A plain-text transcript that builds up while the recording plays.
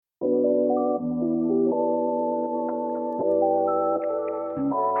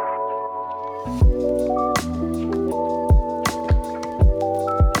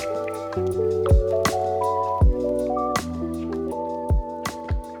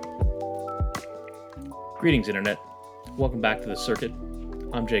Greetings, Internet. Welcome back to the circuit.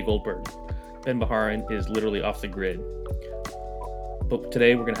 I'm Jay Goldberg. Ben Baharin is literally off the grid. But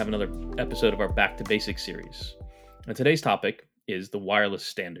today we're going to have another episode of our Back to Basics series. And today's topic is the wireless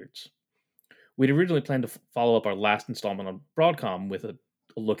standards. We'd originally planned to follow up our last installment on Broadcom with a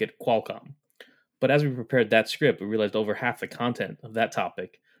look at Qualcomm. But as we prepared that script, we realized over half the content of that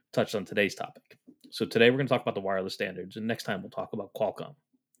topic touched on today's topic. So today we're going to talk about the wireless standards, and next time we'll talk about Qualcomm.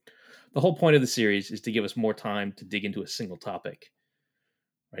 The whole point of the series is to give us more time to dig into a single topic.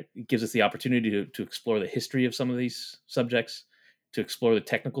 Right? It gives us the opportunity to explore the history of some of these subjects, to explore the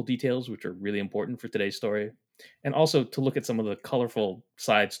technical details, which are really important for today's story, and also to look at some of the colorful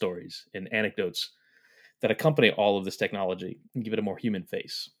side stories and anecdotes that accompany all of this technology and give it a more human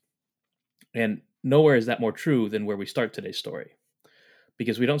face. And nowhere is that more true than where we start today's story,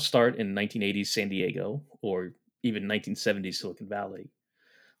 because we don't start in 1980s San Diego or even 1970s Silicon Valley.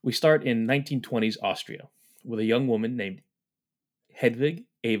 We start in 1920s Austria with a young woman named Hedwig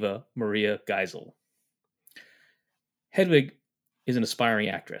Eva Maria Geisel. Hedwig is an aspiring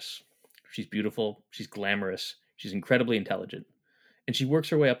actress. She's beautiful, she's glamorous, she's incredibly intelligent, and she works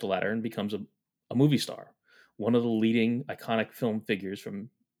her way up the ladder and becomes a movie star, one of the leading iconic film figures from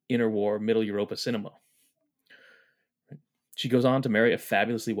interwar Middle Europa cinema. She goes on to marry a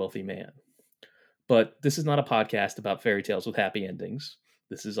fabulously wealthy man. But this is not a podcast about fairy tales with happy endings.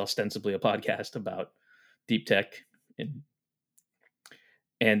 This is ostensibly a podcast about deep tech.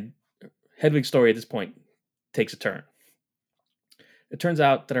 And Hedwig's story at this point takes a turn. It turns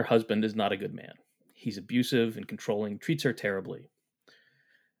out that her husband is not a good man. He's abusive and controlling, treats her terribly.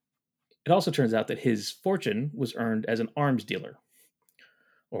 It also turns out that his fortune was earned as an arms dealer,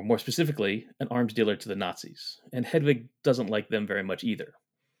 or more specifically, an arms dealer to the Nazis. And Hedwig doesn't like them very much either.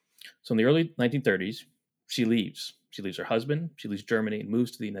 So in the early 1930s, she leaves. She leaves her husband, she leaves Germany, and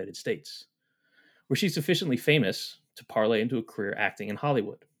moves to the United States, where she's sufficiently famous to parlay into a career acting in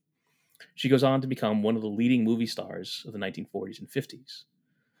Hollywood. She goes on to become one of the leading movie stars of the 1940s and 50s.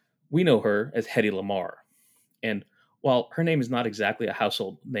 We know her as Hedy Lamarr, and while her name is not exactly a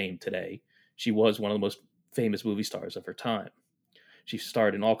household name today, she was one of the most famous movie stars of her time. She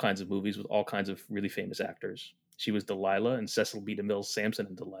starred in all kinds of movies with all kinds of really famous actors. She was Delilah in Cecil B. DeMille's Samson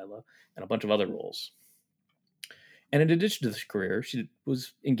and Delilah, and a bunch of other roles. And in addition to this career, she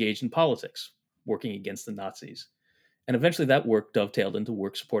was engaged in politics, working against the Nazis. And eventually that work dovetailed into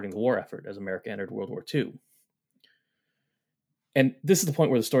work supporting the war effort as America entered World War II. And this is the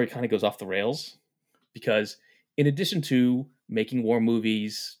point where the story kind of goes off the rails, because in addition to making war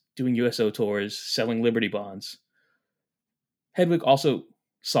movies, doing USO tours, selling Liberty bonds, Hedwig also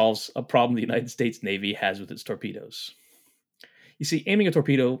solves a problem the United States Navy has with its torpedoes. You see, aiming a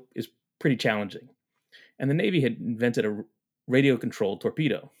torpedo is pretty challenging, and the Navy had invented a radio-controlled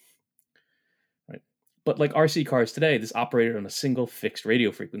torpedo. Right? But like RC cars today, this operated on a single fixed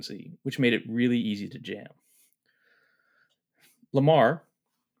radio frequency, which made it really easy to jam. Lamarr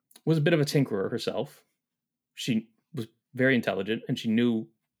was a bit of a tinkerer herself. She was very intelligent, and she knew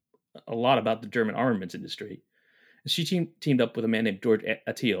a lot about the German armaments industry. She teamed up with a man named George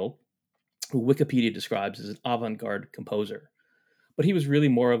Attil, who Wikipedia describes as an avant-garde composer. But he was really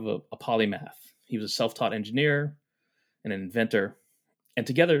more of a polymath. He was a self-taught engineer and an inventor. And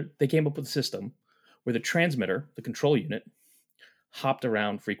together, they came up with a system where the transmitter, the control unit, hopped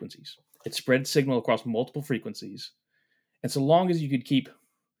around frequencies. It spread signal across multiple frequencies. And so long as you could keep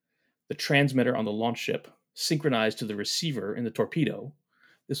the transmitter on the launch ship synchronized to the receiver in the torpedo,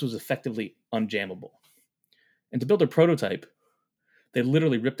 this was effectively unjammable. And to build a prototype, they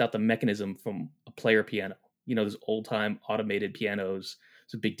literally ripped out the mechanism from a player piano. You know, those old-time automated pianos.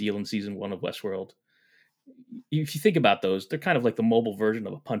 It's a big deal in season 1 of Westworld. If you think about those, they're kind of like the mobile version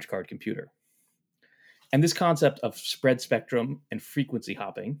of a punch card computer. And this concept of spread spectrum and frequency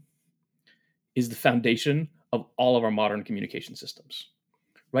hopping is the foundation of all of our modern communication systems.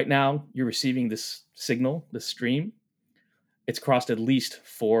 Right now, you're receiving this signal, this stream. It's crossed at least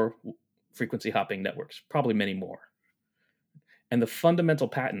 4 frequency hopping networks, probably many more. And the fundamental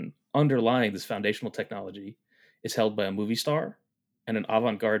patent underlying this foundational technology is held by a movie star and an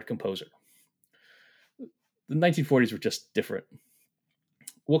avant-garde composer. The 1940s were just different.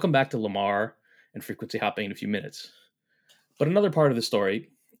 We'll come back to Lamarr and frequency hopping in a few minutes. But another part of the story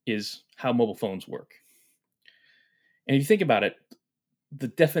is how mobile phones work. And if you think about it, the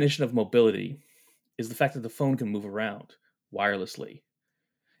definition of mobility is the fact that the phone can move around wirelessly.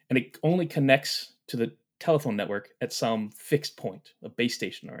 And it only connects to the telephone network at some fixed point, a base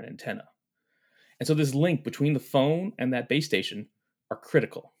station or an antenna. And so this link between the phone and that base station are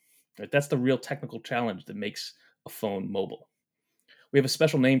critical. Right? That's the real technical challenge that makes a phone mobile. We have a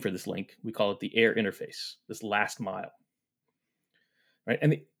special name for this link. We call it the air interface, this last mile, right?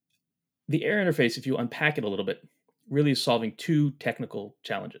 And the air interface, if you unpack it a little bit, really is solving two technical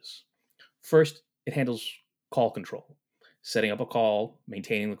challenges. First, it handles call control, setting up a call,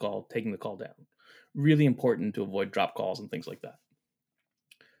 maintaining the call, taking the call down. Really important to avoid drop calls and things like that.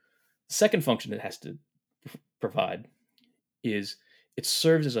 The second function it has to provide is it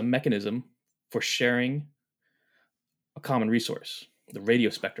serves as a mechanism for sharing a common resource, the radio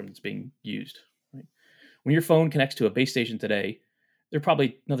spectrum that's being used. Right? When your phone connects to a base station today, there are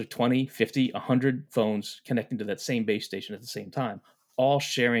probably another 20, 50, 100 phones connecting to that same base station at the same time, all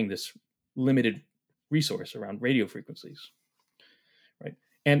sharing this limited resource around radio frequencies. Right?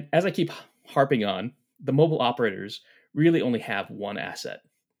 And as I keep harping on, the mobile operators really only have one asset.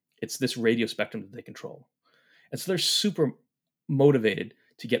 It's this radio spectrum that they control. And so they're super motivated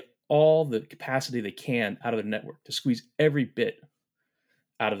to get all the capacity they can out of the network, to squeeze every bit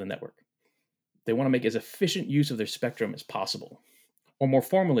out of the network. They want to make as efficient use of their spectrum as possible. Or more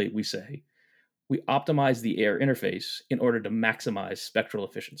formally, we say, we optimize the air interface in order to maximize spectral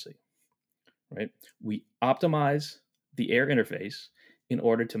efficiency. Right? We optimize the air interface in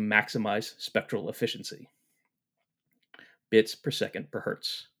order to maximize spectral efficiency. Bits per second per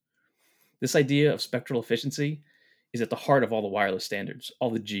hertz. This idea of spectral efficiency is at the heart of all the wireless standards,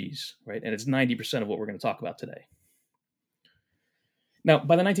 all the Gs, right? And it's 90% of what we're going to talk about today. Now,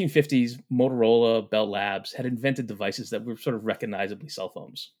 by the 1950s, Motorola, Bell Labs had invented devices that were sort of recognizably cell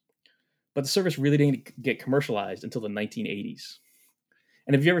phones. But the service really didn't get commercialized until the 1980s.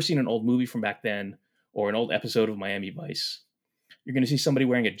 And if you've ever seen an old movie from back then, or an old episode of Miami Vice, you're going to see somebody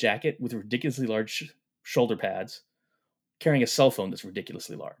wearing a jacket with ridiculously large shoulder pads, carrying a cell phone that's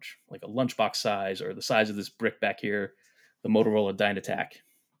ridiculously large, like a lunchbox size or the size of this brick back here, the Motorola Dynatac.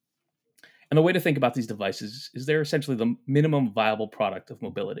 And the way to think about these devices is they're essentially the minimum viable product of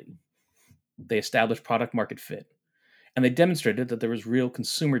mobility. They establish product market fit, and they demonstrated that there was real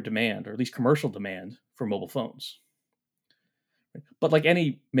consumer demand, or at least commercial demand, for mobile phones. But like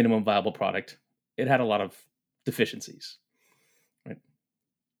any minimum viable product, it had a lot of deficiencies. Right?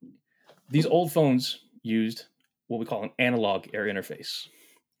 These old phones used what we call an analog air interface,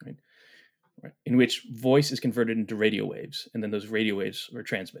 right? In which voice is converted into radio waves, and then those radio waves are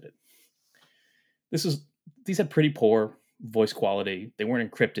transmitted. These had pretty poor voice quality. They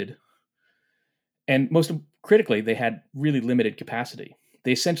weren't encrypted. And most critically, they had really limited capacity.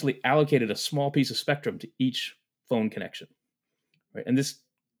 They essentially allocated a small piece of spectrum to each phone connection. Right? And this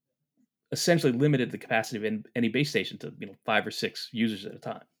essentially limited the capacity of any base station to 5 or 6 users at a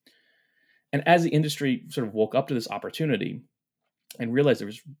time. And as the industry sort of woke up to this opportunity and realized there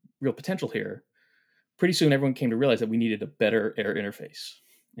was real potential here, pretty soon everyone came to realize that we needed a better air interface.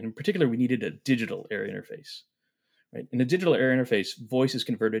 And in particular, we needed a digital air interface. Right? In a digital air interface, voice is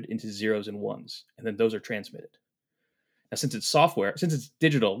converted into zeros and ones, and then those are transmitted. Now, since it's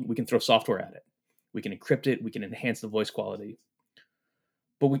digital, we can throw software at it. We can encrypt it, we can enhance the voice quality.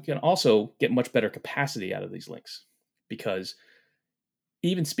 But we can also get much better capacity out of these links, because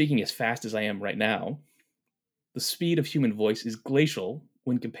even speaking as fast as I am right now, the speed of human voice is glacial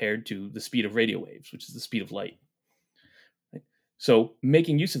when compared to the speed of radio waves, which is the speed of light. Right? So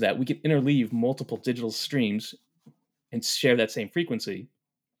making use of that, we can interleave multiple digital streams and share that same frequency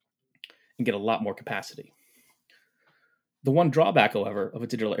and get a lot more capacity. The one drawback, however, of a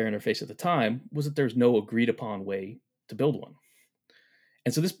digital air interface at the time was that there was no agreed upon way to build one.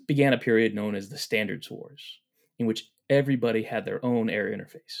 And so this began a period known as the Standards Wars, in which everybody had their own air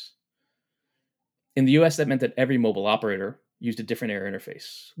interface. In the US, that meant that every mobile operator used a different air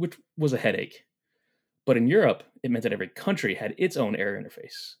interface, which was a headache. But in Europe, it meant that every country had its own air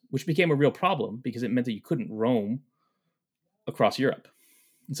interface, which became a real problem because it meant that you couldn't roam across Europe.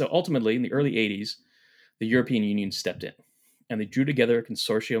 And so ultimately, in the early 80s, the European Union stepped in, and they drew together a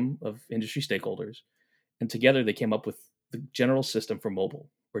consortium of industry stakeholders, and together they came up with the General System for Mobile,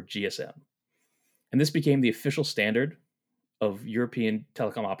 or GSM. And this became the official standard of European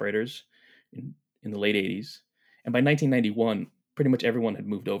telecom operators in the late 80s. And by 1991, pretty much everyone had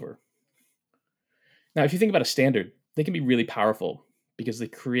moved over. Now, if you think about a standard, they can be really powerful because they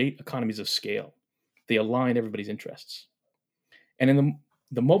create economies of scale. They align everybody's interests. And in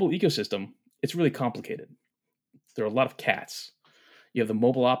the mobile ecosystem, it's really complicated. There are a lot of cats. You have the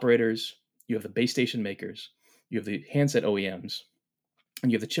mobile operators, you have the base station makers, you have the handset OEMs,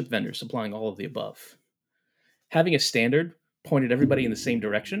 and you have the chip vendors supplying all of the above. Having a standard pointed everybody in the same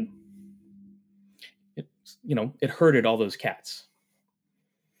direction, it herded all those cats.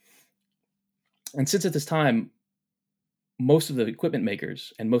 And since at this time, most of the equipment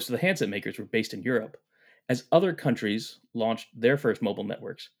makers and most of the handset makers were based in Europe, As other countries launched their first mobile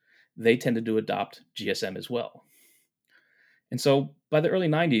networks, they tended to adopt GSM as well. And so by the early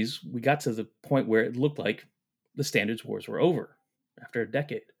 90s, we got to the point where it looked like the standards wars were over after a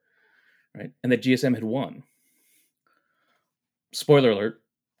decade, right? And that GSM had won. Spoiler alert,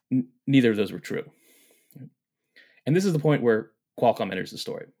 neither of those were true. And this is the point where Qualcomm enters the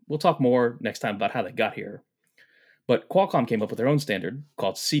story. We'll talk more next time about how they got here. But Qualcomm came up with their own standard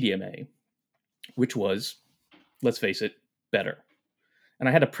called CDMA, which was, let's face it, better. And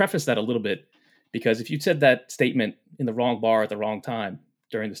I had to preface that a little bit because if you said that statement in the wrong bar at the wrong time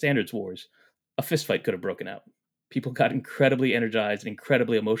during the standards wars, a fistfight could have broken out. People got incredibly energized and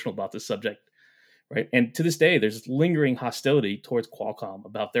incredibly emotional about this subject, right? And to this day, there's lingering hostility towards Qualcomm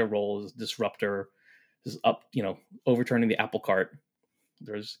about their role as a disruptor, as overturning the apple cart.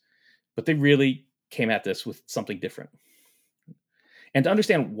 But they really came at this with something different. And to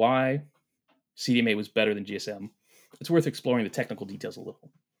understand why CDMA was better than GSM, it's worth exploring the technical details a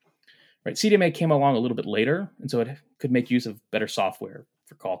little. Right, CDMA came along a little bit later, and so it could make use of better software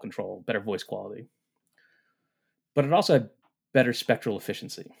for call control, better voice quality. But it also had better spectral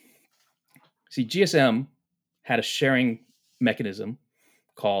efficiency. See, GSM had a sharing mechanism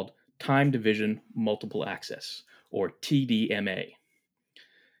called time division multiple access, or TDMA.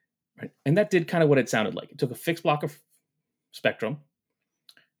 Right? And that did kind of what it sounded like. It took a fixed block of spectrum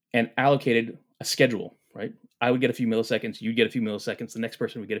and allocated a schedule, right? I would get a few milliseconds, you'd get a few milliseconds, the next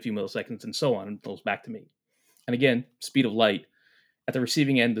person would get a few milliseconds, and so on, and it goes back to me. And again, speed of light. At the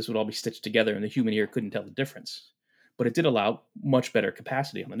receiving end, this would all be stitched together, and the human ear couldn't tell the difference. But it did allow much better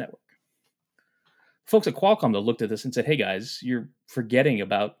capacity on the network. Folks at Qualcomm, though, looked at this and said, hey guys, you're forgetting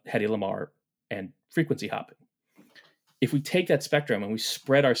about Hedy-Lamarr and frequency hopping. If we take that spectrum and we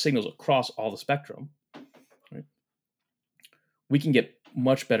spread our signals across all the spectrum, right, we can get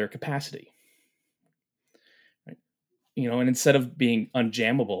much better capacity. Right? And instead of being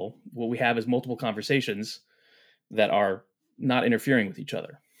unjammable, what we have is multiple conversations that are not interfering with each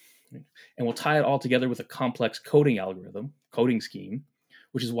other. Right? And we'll tie it all together with a complex coding algorithm, coding scheme,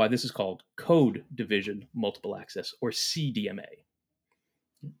 which is why this is called code division multiple access, or CDMA.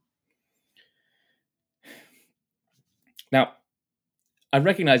 Now, I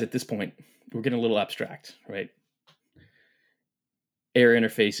recognize at this point, we're getting a little abstract, right? Air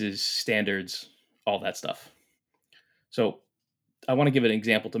interfaces, standards, all that stuff. So I want to give an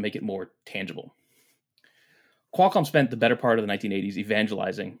example to make it more tangible. Qualcomm spent the better part of the 1980s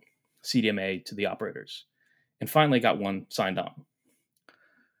evangelizing CDMA to the operators, and finally got one signed on.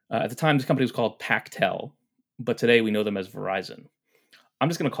 At the time, this company was called Pactel, but today we know them as Verizon. I'm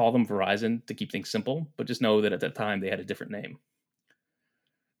just going to call them Verizon to keep things simple, but just know that at that time they had a different name.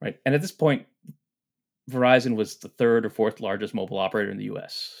 Right? And at this point, Verizon was the third or fourth largest mobile operator in the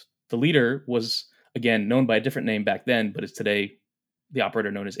US. The leader was, again, known by a different name back then, but is today the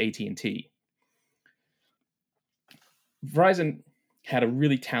operator known as AT&T. Verizon had a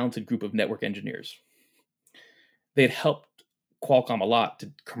really talented group of network engineers. They had helped Qualcomm a lot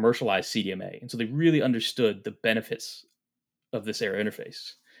to commercialize CDMA, and so they really understood the benefits of this air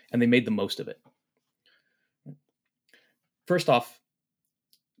interface, and they made the most of it. First off,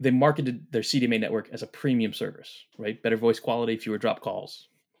 they marketed their CDMA network as a premium service, right? Better voice quality, fewer drop calls.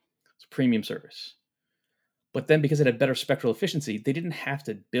 It's a premium service. But then because it had better spectral efficiency, they didn't have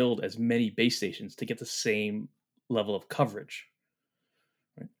to build as many base stations to get the same level of coverage.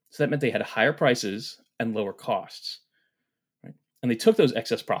 Right? So that meant they had higher prices and lower costs. Right? And they took those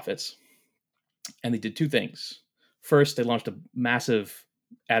excess profits and they did two things. First, they launched a massive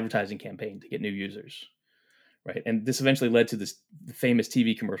advertising campaign to get new users. Right, and this eventually led to the famous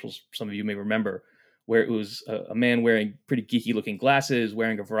TV commercials some of you may remember, where it was a man wearing pretty geeky-looking glasses,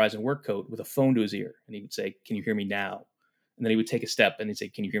 wearing a Verizon work coat with a phone to his ear, and he would say, "Can you hear me now?" And then he would take a step and he'd say,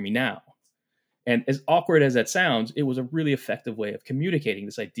 "Can you hear me now?" And as awkward as that sounds, it was a really effective way of communicating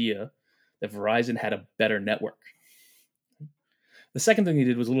this idea that Verizon had a better network. The second thing they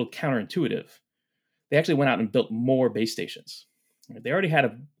did was a little counterintuitive. They actually went out and built more base stations. They already had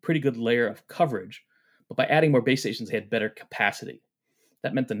a pretty good layer of coverage, but by adding more base stations, they had better capacity.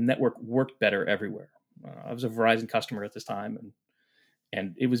 That meant the network worked better everywhere. I was a Verizon customer at this time,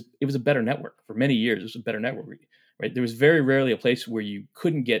 and it was a better network for many years. It was a better network, right? There was very rarely a place where you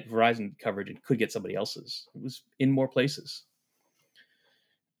couldn't get Verizon coverage and could get somebody else's. It was in more places.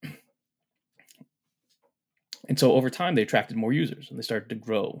 And so over time, they attracted more users and they started to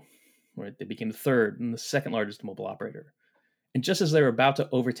grow. Right? They became the third and the second largest mobile operator. And just as they were about to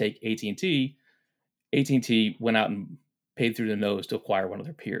overtake AT&T, AT&T went out and paid through the nose to acquire one of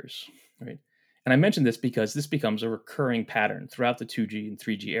their peers. Right? And I mention this because this becomes a recurring pattern throughout the 2G and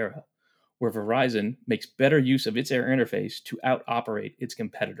 3G era, where Verizon makes better use of its air interface to out-operate its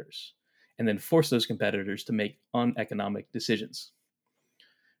competitors and then force those competitors to make uneconomic decisions.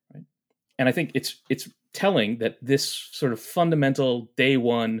 Right? And I think it's telling that this sort of fundamental day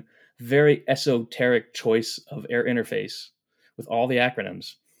one, very esoteric choice of air interface with all the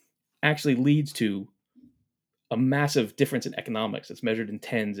acronyms actually leads to a massive difference in economics that's measured in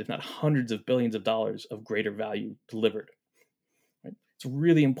tens, if not hundreds of billions of dollars of greater value delivered. Right? It's a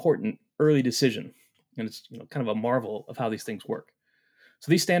really important early decision, and it's kind of a marvel of how these things work. So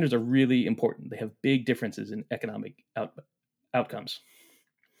these standards are really important. They have big differences in economic outcomes.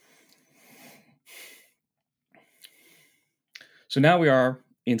 So now we are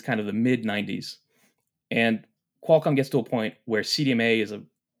in kind of the mid 90s, and Qualcomm gets to a point where CDMA is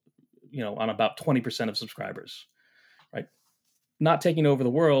on about 20% of subscribers, right? Not taking over the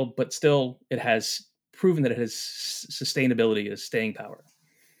world, but still it has proven that it has sustainability as staying power.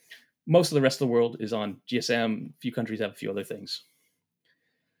 Most of the rest of the world is on GSM. A few countries have a few other things.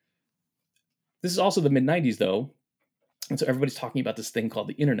 This is also the mid 90s though. And so everybody's talking about this thing called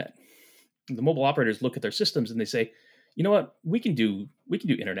the internet. And the mobile operators look at their systems and they say, you know what, we can do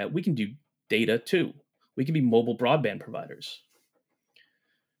internet, we can do data too. We can be mobile broadband providers.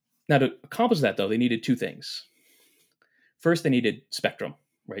 Now, to accomplish that, though, they needed two things. First, they needed spectrum,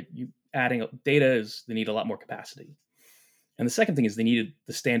 right? Adding up data they need a lot more capacity. And the second thing is they needed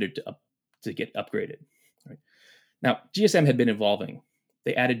the standard to get upgraded. Right? Now, GSM had been evolving.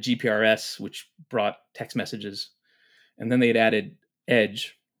 They added GPRS, which brought text messages, and then they had added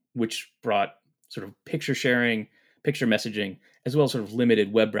Edge, which brought sort of picture sharing, picture messaging, as well as sort of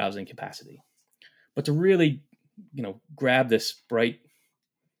limited web browsing capacity. But to really, grab this bright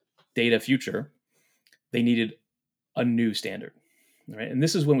data future, they needed a new standard, right? And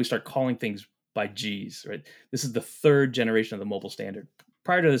this is when we start calling things by Gs, right? This is the third generation of the mobile standard.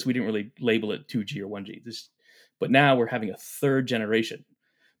 Prior to this, we didn't really label it 2G or 1G. But now we're having a third generation.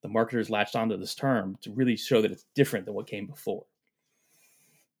 The marketers latched onto this term to really show that it's different than what came before.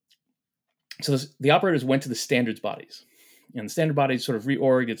 So the operators went to the standards bodies, and the standard bodies sort of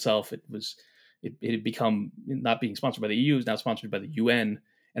reorged itself. It had become, not being sponsored by the EU, is now sponsored by the UN,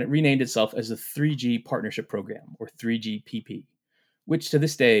 and it renamed itself as the 3G Partnership Program, or 3GPP, which to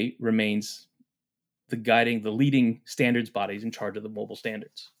this day remains the leading standards bodies in charge of the mobile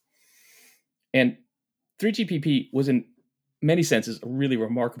standards. And 3GPP was in many senses a really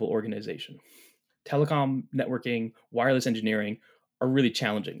remarkable organization. Telecom, networking, wireless engineering are really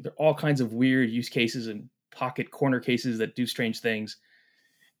challenging. There are all kinds of weird use cases and pocket corner cases that do strange things.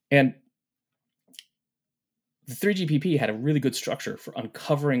 And the 3GPP had a really good structure for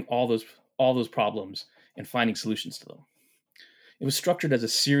uncovering all those problems and finding solutions to them. It was structured as a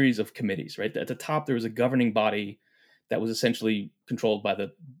series of committees, right? At the top, there was a governing body that was essentially controlled by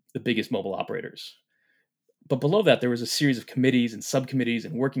the biggest mobile operators. But below that, there was a series of committees and subcommittees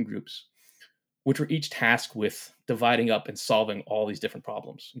and working groups, which were each tasked with dividing up and solving all these different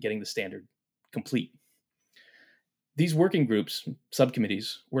problems and getting the standard complete. These working groups,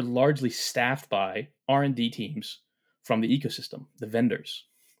 subcommittees, were largely staffed by R&D teams from the ecosystem, the vendors,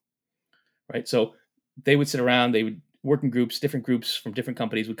 right? So they would sit around, working groups, different groups from different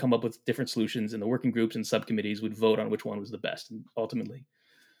companies would come up with different solutions, and the working groups and subcommittees would vote on which one was the best and ultimately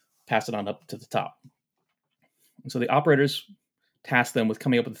pass it on up to the top. And so the operators tasked them with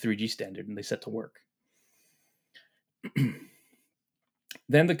coming up with the 3G standard, and they set to work.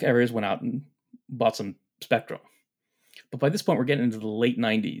 Then the carriers went out and bought some spectrum. But by this point, we're getting into the late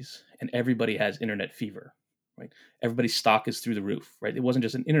 90s, and everybody has internet fever, right? Everybody's stock is through the roof, right? It wasn't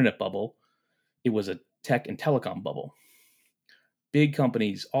just an internet bubble. It was a tech and telecom bubble. Big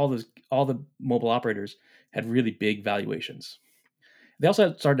companies, all the mobile operators had really big valuations. They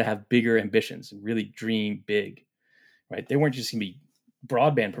also started to have bigger ambitions and really dream big, right? They weren't just going to be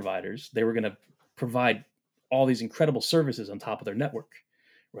broadband providers. They were going to provide all these incredible services on top of their network,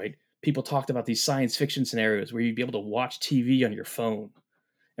 right? People talked about these science fiction scenarios where you'd be able to watch TV on your phone.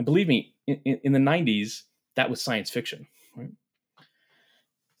 And believe me, in the 90s, that was science fiction, right?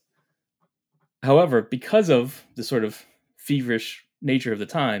 However, because of the sort of feverish nature of the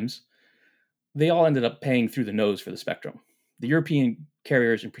times, they all ended up paying through the nose for the spectrum. The European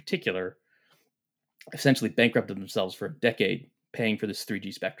carriers in particular essentially bankrupted themselves for a decade paying for this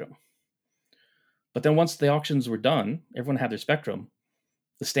 3G spectrum. But then once the auctions were done, everyone had their spectrum,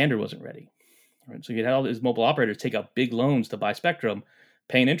 the standard wasn't ready. Right? So you had all these mobile operators take out big loans to buy spectrum,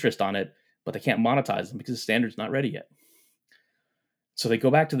 paying interest on it, but they can't monetize them because the standard's not ready yet. So they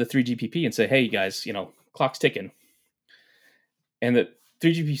go back to the 3GPP and say, hey, you guys, clock's ticking. And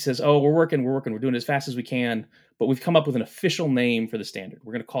 3GPP says, oh, we're working, we're doing it as fast as we can, but we've come up with an official name for the standard.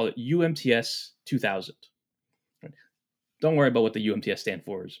 We're going to call it UMTS 2000. Right? Don't worry about what the UMTS stand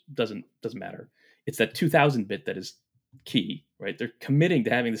for. Doesn't matter. It's that 2000 bit that is key, right? They're committing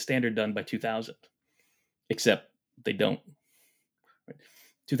to having the standard done by 2000, except they don't. Right?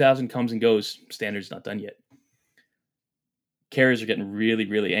 2000 comes and goes, standard's not done yet. Carriers are getting really,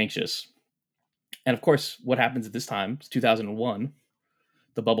 really anxious. And of course, what happens at this time is 2001,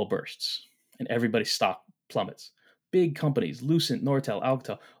 the bubble bursts and everybody's stock plummets. Big companies, Lucent, Nortel,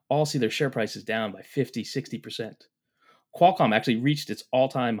 Alcatel, all see their share prices down by 50, 60%. Qualcomm actually reached its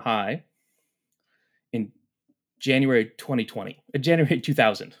all-time high in January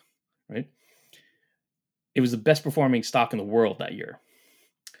 2000, right? It was the best performing stock in the world that year.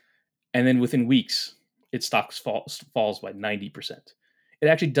 And then within weeks, its stock falls by 90%. It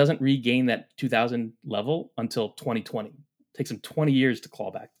actually doesn't regain that 2000 level until 2020. It takes them 20 years to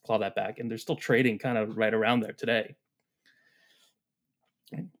claw that back, and they're still trading kind of right around there today.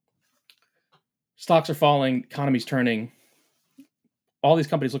 Stocks are falling, economy's turning. All these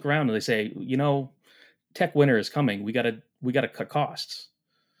companies look around and they say, tech winter is coming. We gotta cut costs.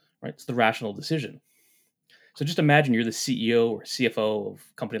 Right? It's the rational decision. So just imagine you're the CEO or CFO of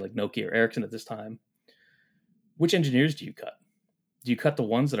a company like Nokia or Ericsson at this time. Which engineers do you cut? Do you cut the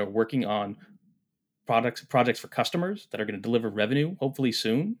ones that are working on projects for customers that are going to deliver revenue, hopefully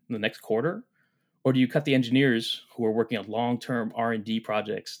soon in the next quarter? Or do you cut the engineers who are working on long-term R&D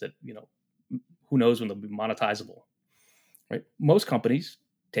projects that, who knows when they'll be monetizable? Right? Most companies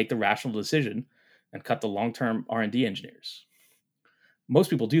take the rational decision and cut the long-term R&D engineers. Most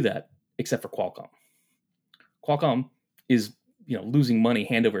people do that, except for Qualcomm. Qualcomm is, losing money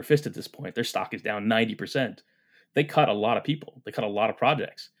hand over fist at this point. Their stock is down 90%. They cut a lot of people. They cut a lot of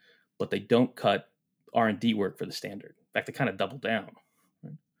projects, but they don't cut R&D work for the standard. In fact, they kind of double down.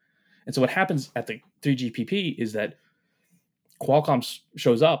 Right? And so what happens at the 3GPP is that Qualcomm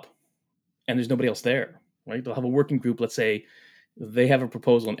shows up and there's nobody else there. Right? They'll have a working group. Let's say they have a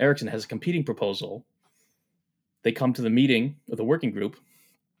proposal and Ericsson has a competing proposal. They come to the meeting of the working group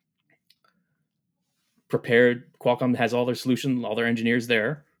prepared. Qualcomm has all their solutions, all their engineers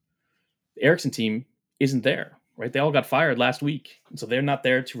there. The Ericsson team isn't there, right? They all got fired last week, and so they're not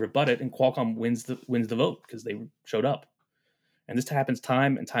there to rebut it. And Qualcomm wins the vote because they showed up. And this happens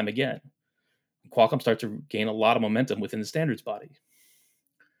time and time again. Qualcomm starts to gain a lot of momentum within the standards body.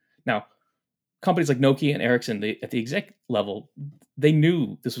 Now, companies like Nokia and Ericsson, at the exec level, they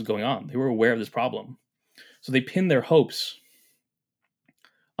knew this was going on. They were aware of this problem, so they pinned their hopes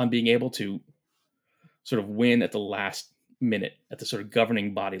on being able to sort of win at the last minute at the sort of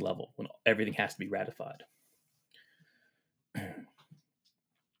governing body level when everything has to be ratified.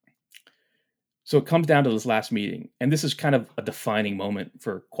 So it comes down to this last meeting, and this is kind of a defining moment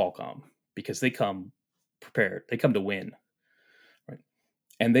for Qualcomm because they come prepared. They come to win, right?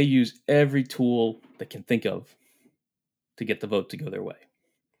 And they use every tool they can think of to get the vote to go their way.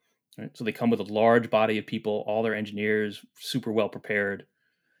 Right? So they come with a large body of people, all their engineers, super well prepared.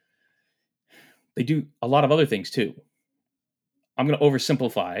 They do a lot of other things too. I'm going to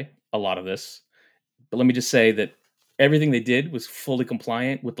oversimplify a lot of this, but let me just say that everything they did was fully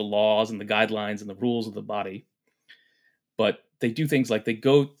compliant with the laws and the guidelines and the rules of the body. But they do things like they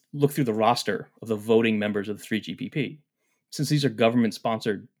go look through the roster of the voting members of the 3GPP. Since these are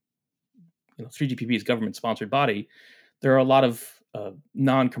government-sponsored, 3GPP is government-sponsored body, there are a lot of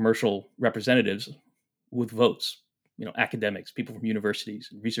non-commercial representatives with votes, academics, people from universities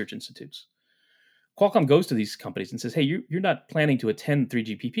and research institutes. Qualcomm goes to these companies and says, hey, you're not planning to attend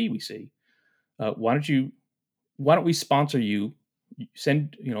 3GPP, we see. Why don't we sponsor you?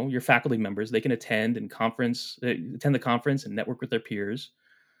 Send your faculty members. They can attend the conference and network with their peers.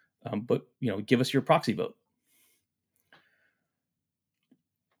 But give us your proxy vote.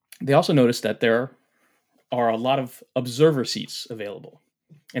 They also noticed that there are a lot of observer seats available,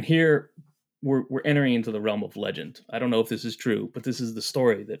 and here we're entering into the realm of legend. I don't know if this is true, but this is the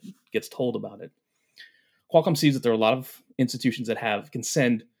story that gets told about it. Qualcomm sees that there are a lot of institutions that can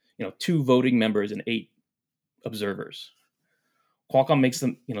send 2 voting members and 8 observers. Qualcomm makes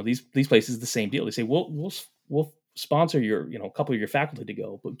them these places the same deal. They say we'll sponsor your a couple of your faculty to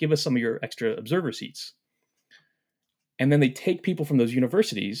go, but give us some of your extra observer seats. And then they take people from those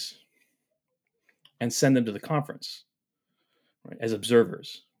universities and send them to the conference, right, as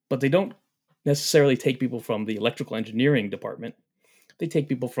observers. But they don't necessarily take people from the electrical engineering department. They take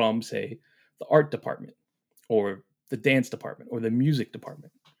people from, say, the art department or the dance department or the music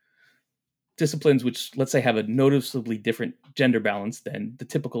department. Disciplines which, let's say, have a noticeably different gender balance than the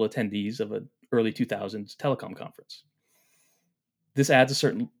typical attendees of an early 2000s telecom conference. This adds a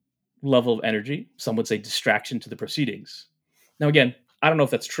certain level of energy, some would say distraction, to the proceedings. Now, again, I don't know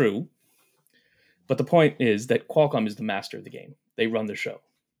if that's true, but the point is that Qualcomm is the master of the game. They run the show.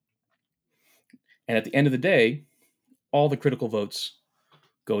 And at the end of the day, all the critical votes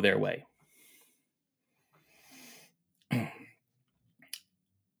go their way.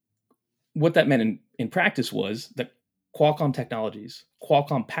 What that meant in practice was that Qualcomm technologies,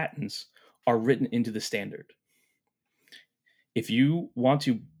 Qualcomm patents are written into the standard. If you want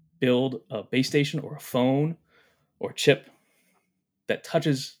to build a base station or a phone or a chip that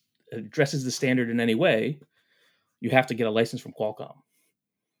addresses the standard in any way, you have to get a license from Qualcomm.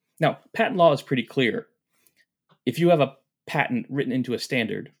 Now, patent law is pretty clear. If you have a patent written into a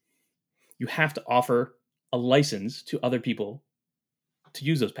standard, you have to offer a license to other people to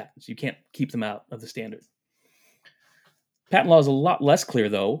use those patents. You can't keep them out of the standard. Patent law is a lot less clear,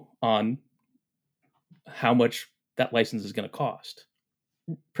 though, on how much that license is going to cost.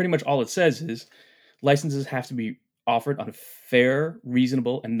 Pretty much all it says is licenses have to be offered on fair,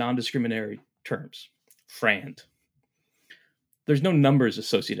 reasonable, and non-discriminatory terms. FRAND. There's no numbers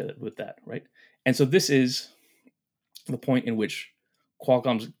associated with that, right? And so this is the point in which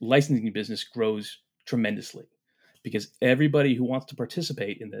Qualcomm's licensing business grows tremendously, because everybody who wants to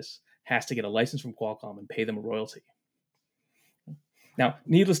participate in this has to get a license from Qualcomm and pay them a royalty. Now,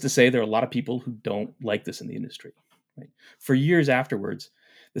 needless to say, there are a lot of people who don't like this in the industry. Right? For years afterwards,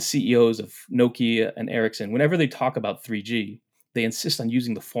 the CEOs of Nokia and Ericsson, whenever they talk about 3G, they insist on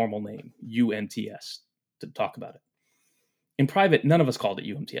using the formal name, UMTS, to talk about it. In private, none of us called it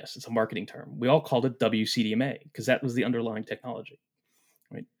UMTS. It's a marketing term. We all called it WCDMA because that was the underlying technology.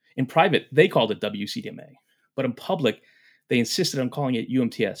 Right? In private, they called it WCDMA. But in public, they insisted on calling it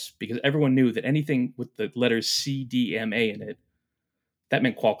UMTS because everyone knew that anything with the letters CDMA in it, that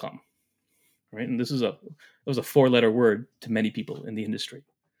meant Qualcomm. Right? And this was a 4-letter word to many people in the industry.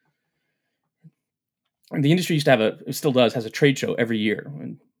 And the industry used to have it still does, has a trade show every year.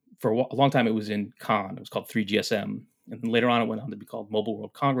 And for a long time, it was in Cannes. It was called 3GSM. And then later on, it went on to be called Mobile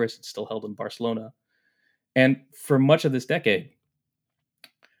World Congress. It's still held in Barcelona. And for much of this decade,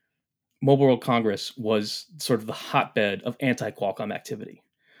 Mobile World Congress was sort of the hotbed of anti-Qualcomm activity.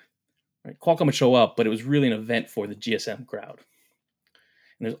 Right? Qualcomm would show up, but it was really an event for the GSM crowd.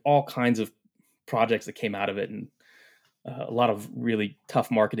 And there's all kinds of projects that came out of it, and a lot of really tough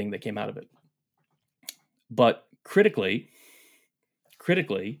marketing that came out of it. But critically,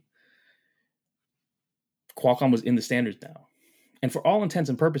 Qualcomm was in the standards now. And for all intents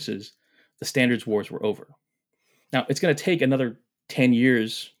and purposes, the standards wars were over. Now, it's going to take another 10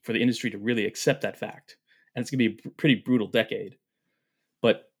 years for the industry to really accept that fact. And it's going to be a pretty brutal decade.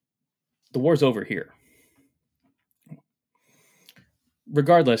 But the war's over here.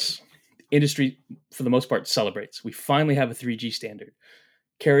 Regardless, industry, for the most part, celebrates. We finally have a 3G standard.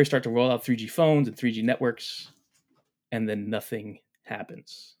 Carriers start to roll out 3G phones and 3G networks, and then nothing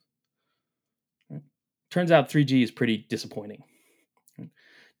happens. Turns out 3G is pretty disappointing.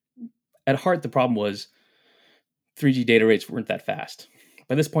 At heart, the problem was 3G data rates weren't that fast.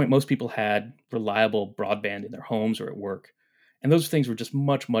 By this point, most people had reliable broadband in their homes or at work, and those things were just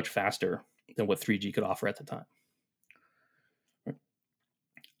much, much faster than what 3G could offer at the time.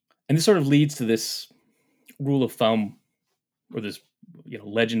 And this sort of leads to this rule of thumb, or this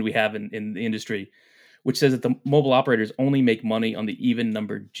legend we have in the industry, which says that the mobile operators only make money on the even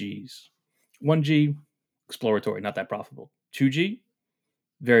numbered Gs. 1G, exploratory, not that profitable. 2G,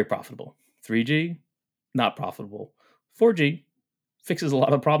 very profitable. 3G, not profitable. 4G fixes a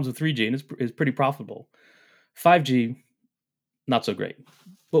lot of problems with 3G and is pretty profitable. 5G, not so great,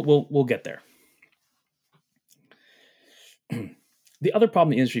 but we'll get there. The other problem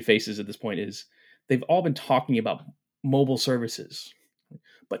the industry faces at this point is they've all been talking about mobile services,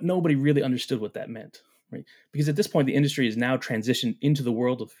 but nobody really understood what that meant, right? Because at this point, the industry is now transitioned into the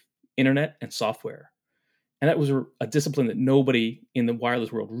world of internet and software. And that was a discipline that nobody in the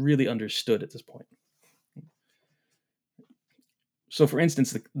wireless world really understood at this point. So for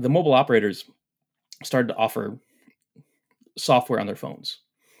instance, the mobile operators started to offer software on their phones,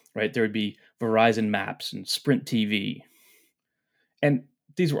 right? There would be Verizon Maps and Sprint TV. And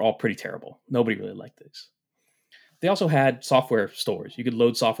these were all pretty terrible. Nobody really liked these. They also had software stores. You could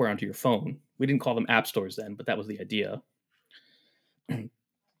load software onto your phone. We didn't call them app stores then, but that was the idea.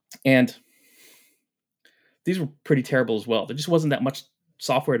 And these were pretty terrible as well. There just wasn't that much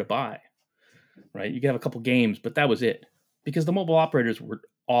software to buy, right? You could have a couple games, but that was it. Because the mobile operators were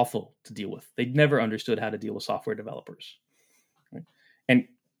awful to deal with. They never understood how to deal with software developers. Right? And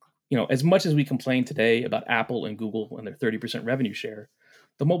as much as we complain today about Apple and Google and their 30% revenue share,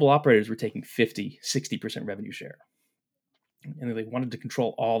 the mobile operators were taking 50, 60% revenue share. and they wanted to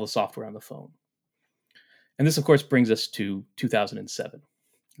control all the software on the phone. And this, of course, brings us to 2007.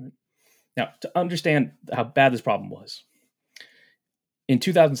 Right? Now, to understand how bad this problem was, in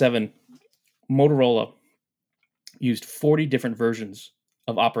 2007, Motorola used 40 different versions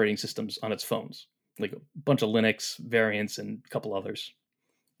of operating systems on its phones, like a bunch of Linux variants and a couple others.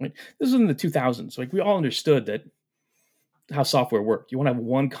 Right? This was in the 2000s. Like, we all understood that how software worked. You want to have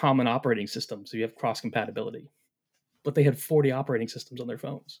one common operating system so you have cross compatibility. But they had 40 operating systems on their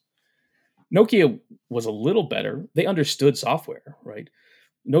phones. Nokia was a little better. They understood software, right?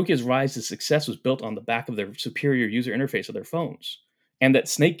 Nokia's rise to success was built on the back of their superior user interface of their phones. And that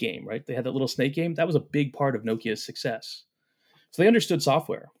Snake game, right? They had that little Snake game. That was a big part of Nokia's success. So they understood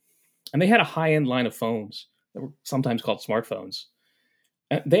software. And they had a high-end line of phones that were sometimes called smartphones.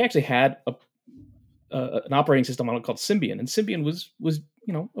 And they actually had an operating system on it called Symbian. And Symbian was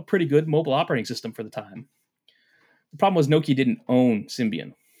a pretty good mobile operating system for the time. The problem was Nokia didn't own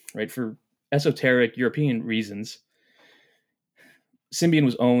Symbian, right? For esoteric European reasons, Symbian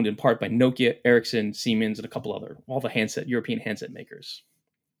was owned in part by Nokia, Ericsson, Siemens, and a couple other, all the European handset makers.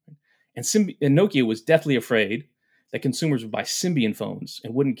 And Nokia was deathly afraid that consumers would buy Symbian phones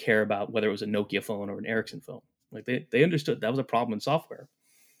and wouldn't care about whether it was a Nokia phone or an Ericsson phone. Like they understood that was a problem in software.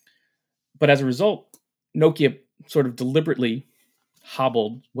 But as a result, Nokia sort of deliberately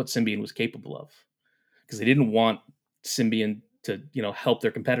hobbled what Symbian was capable of because they didn't want Symbian to help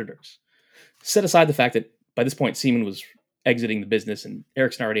their competitors. Set aside the fact that by this point Siemens was exiting the business and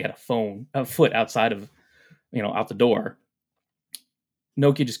Ericsson already had a foot outside of out the door.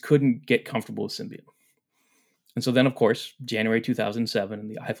 Nokia just couldn't get comfortable with Symbian. And so then, of course, January 2007 and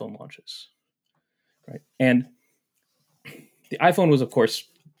the iPhone launches. Right? And the iPhone was, of course,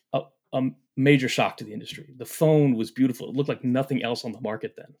 a major shock to the industry. The phone was beautiful. It looked like nothing else on the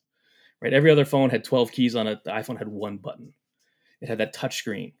market then. Right? Every other phone had 12 keys on it. The iPhone had one button. It had that touch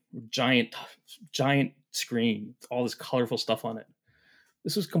screen, giant screen, all this colorful stuff on it.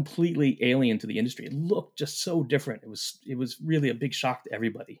 This was completely alien to the industry. It looked just so different. It was really a big shock to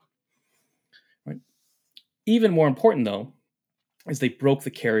everybody. Right? Even more important, though, is they broke the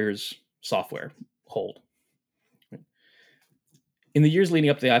carrier's software hold. Right? In the years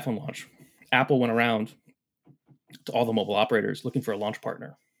leading up to the iPhone launch, Apple went around to all the mobile operators looking for a launch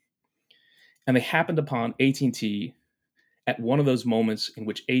partner. And they happened upon AT&T at one of those moments in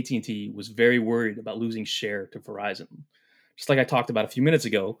which AT&T was very worried about losing share to Verizon. Just like I talked about a few minutes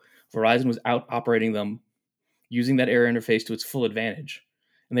ago, Verizon was out operating them, using that air interface to its full advantage.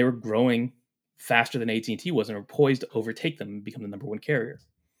 And they were growing faster than AT&T was and were poised to overtake them and become the number one carrier.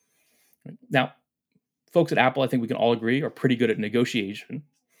 Now, folks at Apple, I think we can all agree, are pretty good at negotiation,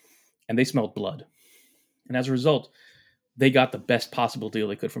 and they smelled blood. And as a result, they got the best possible deal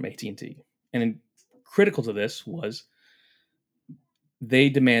they could from AT&T. And critical to this was they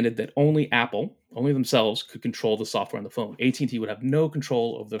demanded that only themselves, could control the software on the phone. AT&T would have no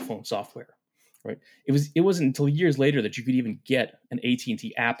control over their phone software. Right? It wasn't until years later that you could even get an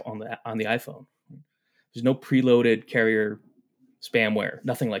AT&T app on the iPhone. There's no preloaded carrier spamware,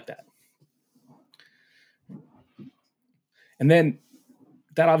 nothing like that. And then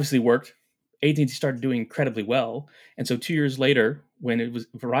that obviously worked. AT&T started doing incredibly well, and so 2 years later, when it was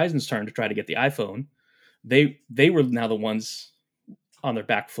Verizon's turn to try to get the iPhone, they were now the ones on their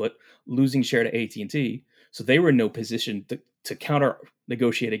back foot, losing share to AT&T. So they were in no position to counter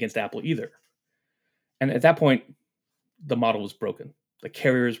negotiate against Apple either. And at that point, the model was broken. The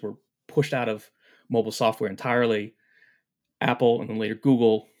carriers were pushed out of mobile software entirely. Apple and then later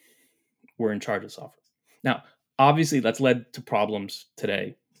Google were in charge of software. Now, obviously, that's led to problems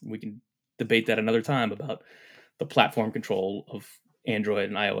today. We can debate that another time about the platform control of Android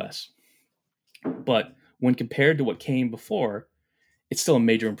and iOS. But when compared to what came before, it's still a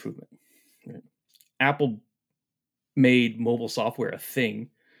major improvement. Right? Apple made mobile software a thing.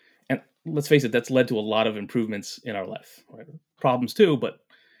 And let's face it, that's led to a lot of improvements in our life. Right? Problems too, but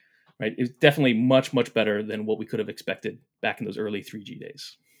right, it's definitely much, much better than what we could have expected back in those early 3G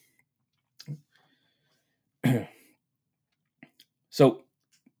days. So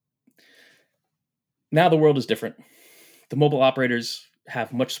now the world is different. The mobile operators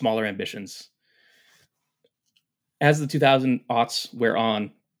have much smaller ambitions. As the 2000s wear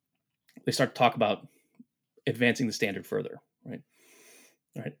on, they start to talk about advancing the standard further. Right?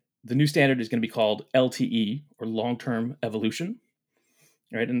 The new standard is going to be called LTE, or long-term evolution.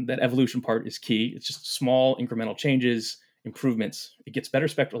 Right? And that evolution part is key. It's just small incremental changes, improvements. It gets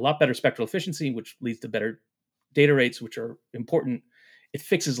a lot better spectral efficiency, which leads to better data rates, which are important. It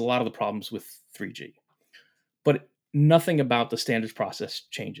fixes a lot of the problems with 3G. But nothing about the standards process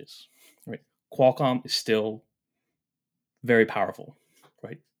changes. Right? Qualcomm is still very powerful,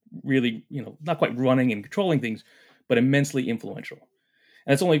 right? Really, not quite running and controlling things, but immensely influential.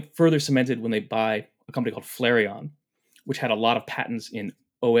 And it's only further cemented when they buy a company called Flareon, which had a lot of patents in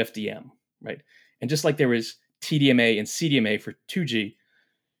OFDM, right? And just like there was TDMA and CDMA for 2G,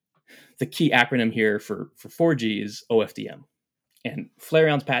 the key acronym here for 4G is OFDM. And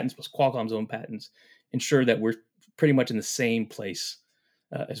Flareon's patents plus Qualcomm's own patents ensure that we're pretty much in the same place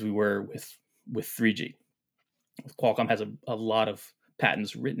as we were with 3G. Qualcomm has a lot of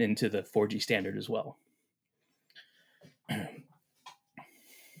patents written into the 4G standard as well.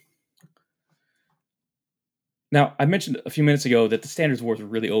 Now, I mentioned a few minutes ago that the standards wars were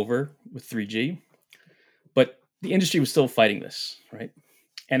really over with 3G, but the industry was still fighting this, right?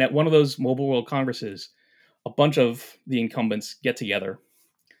 And at one of those Mobile World Congresses, a bunch of the incumbents get together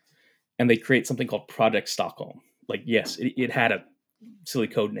and they create something called Project Stockholm. Like, yes, it had a silly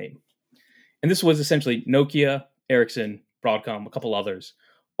code name. And this was essentially Nokia, Ericsson, Broadcom, a couple others,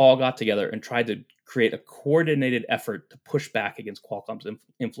 all got together and tried to create a coordinated effort to push back against Qualcomm's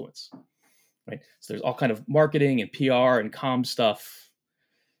influence. Right? So there's all kind of marketing and PR and comm stuff,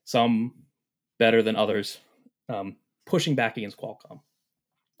 some better than others, pushing back against Qualcomm.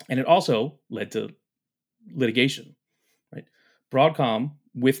 And it also led to litigation. Right? Broadcom,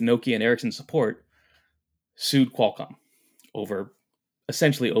 with Nokia and Ericsson support, sued Qualcomm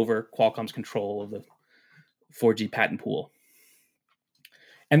essentially over Qualcomm's control of the 4G patent pool.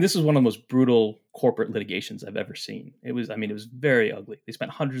 And this was one of the most brutal corporate litigations I've ever seen. It was very ugly. They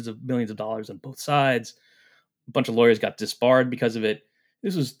spent hundreds of millions of dollars on both sides. A bunch of lawyers got disbarred because of it.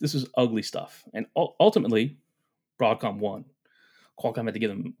 This was ugly stuff. And ultimately, Broadcom won. Qualcomm had to give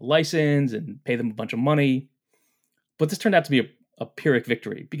them a license and pay them a bunch of money. But this turned out to be a Pyrrhic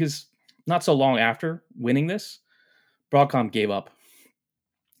victory because not so long after winning this, Broadcom gave up.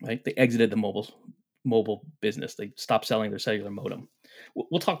 Right? They exited the mobile business. They stopped selling their cellular modem.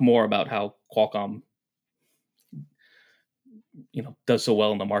 We'll talk more about how Qualcomm, does so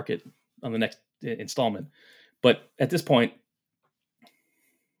well in the market on the next installment. But at this point,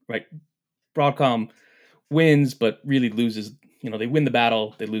 right, Broadcom wins, but really loses. They win the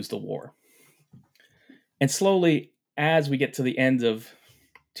battle, they lose the war. And slowly, as we get to the end of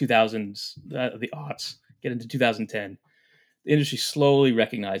 2000s, the aughts, get into 2010, the industry slowly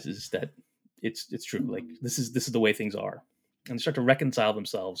recognizes that it's true. Like this is the way things are, and they start to reconcile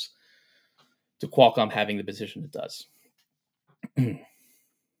themselves to Qualcomm having the position it does.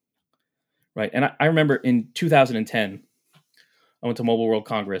 Right, and I remember in 2010, I went to Mobile World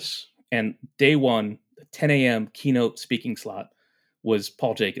Congress, and day one, the 10 a.m. keynote speaking slot was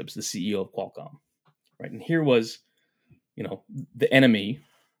Paul Jacobs, the CEO of Qualcomm. Right, and here was, the enemy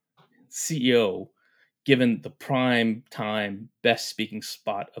CEO given the prime time best speaking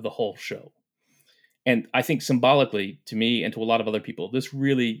spot of the whole show. And I think symbolically, to me and to a lot of other people, this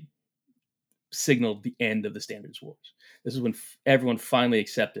really signaled the end of the standards wars. This is when everyone finally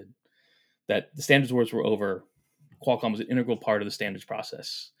accepted that the standards wars were over. Qualcomm was an integral part of the standards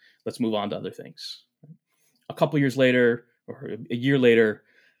process. Let's move on to other things. A couple years later, or a year later,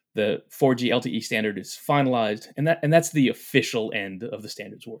 the 4G LTE standard is finalized, and that's the official end of the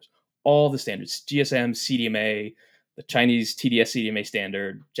standards wars. All the standards, GSM, CDMA, the Chinese TDS CDMA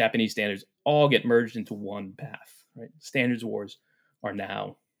standard, Japanese standards, all get merged into one path. Right? Standards wars are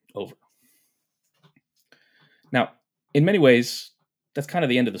now over. Now, in many ways, that's kind of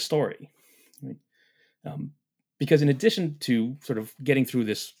the end of the story. Right? Because in addition to sort of getting through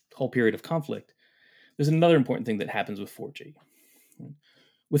this whole period of conflict, there's another important thing that happens with 4G.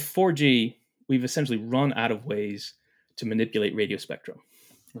 With 4G, we've essentially run out of ways to manipulate radio spectrum.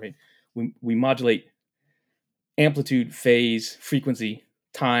 Right? We modulate amplitude, phase, frequency,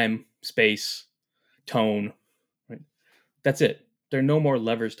 time, space, tone. Right? That's it. There are no more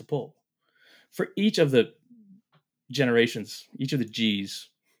levers to pull. For each of the generations, each of the Gs,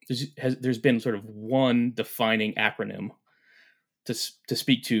 there's been sort of one defining acronym to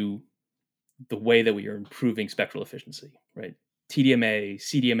speak to the way that we are improving spectral efficiency, right? TDMA,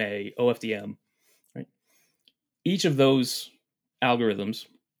 CDMA, OFDM, right? Each of those algorithms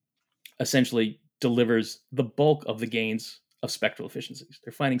essentially delivers the bulk of the gains of spectral efficiencies.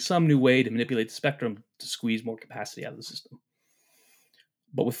 They're finding some new way to manipulate the spectrum to squeeze more capacity out of the system.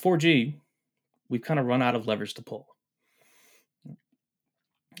 But with 4G, we've kind of run out of levers to pull.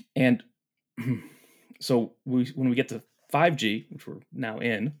 And so when we get to 5G, which we're now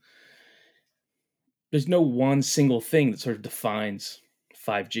in, there's no one single thing that sort of defines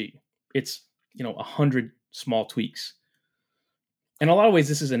 5G. It's 100 small tweaks. In a lot of ways,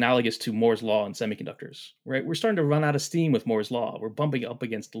 this is analogous to Moore's law in semiconductors, right? We're starting to run out of steam with Moore's law. We're bumping up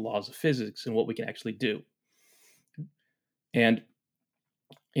against the laws of physics and what we can actually do. And,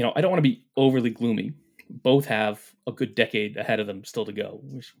 I don't want to be overly gloomy. Both have a good decade ahead of them still to go.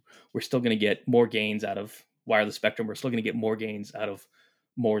 We're still going to get more gains out of wireless spectrum. We're still going to get more gains out of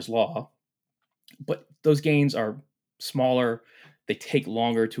Moore's law. But those gains are smaller. They take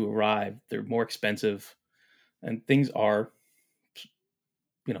longer to arrive. They're more expensive. And things are,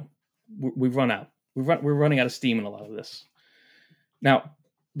 we've run out. We're running out of steam in a lot of this. Now,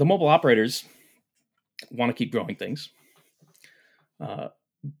 the mobile operators want to keep growing things.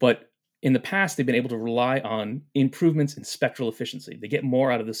 But in the past, they've been able to rely on improvements in spectral efficiency. They get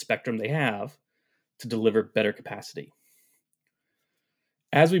more out of the spectrum they have to deliver better capacity.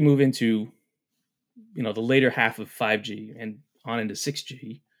 As we move into, the later half of 5G and on into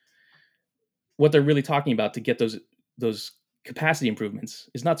 6G, what they're really talking about to get those capacity improvements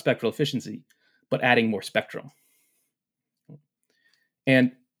is not spectral efficiency, but adding more spectrum.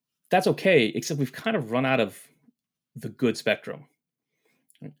 And that's okay, except we've kind of run out of the good spectrum.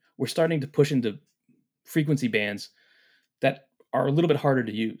 We're starting to push into frequency bands that are a little bit harder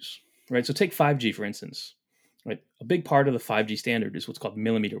to use, right? So take 5G, for instance, right? A big part of the 5G standard is what's called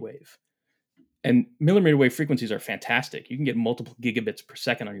millimeter wave. And millimeter wave frequencies are fantastic. You can get multiple gigabits per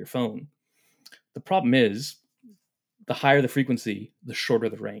second on your phone. The problem is, the higher the frequency, the shorter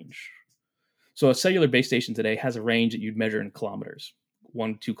the range. So a cellular base station today has a range that you'd measure in kilometers,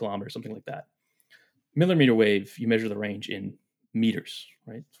 1-2 kilometers, something like that. Millimeter wave, you measure the range in meters,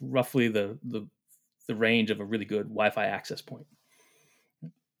 right? It's roughly the range of a really good Wi-Fi access point.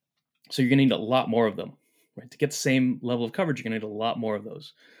 So you're going to need a lot more of them, right? To get the same level of coverage, you're going to need a lot more of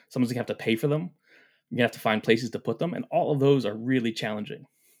those. Someone's going to have to pay for them. You're going to have to find places to put them, and all of those are really challenging.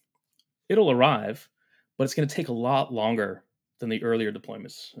 It'll arrive, but it's going to take a lot longer than the earlier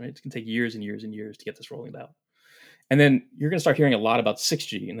deployments, right? It's going to take years and years and years to get this rolling out. And then you're going to start hearing a lot about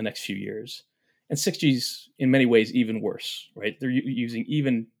 6G in the next few years. And 6G's in many ways even worse, right? They're using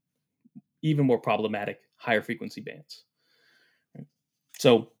even more problematic higher frequency bands. Right?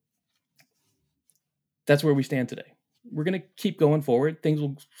 So that's where we stand today. We're going to keep going forward.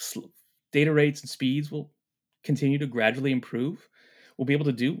 Data rates and speeds will continue to gradually improve. We'll be able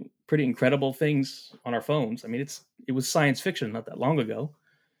to do pretty incredible things on our phones. I mean, it was science fiction not that long ago,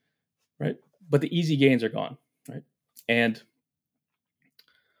 right? But the easy gains are gone, right? And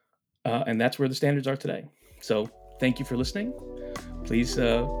that's where the standards are today. So thank you for listening. Please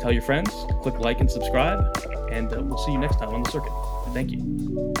tell your friends, click like and subscribe, and we'll see you next time on the circuit. Thank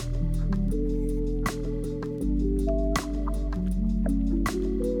you.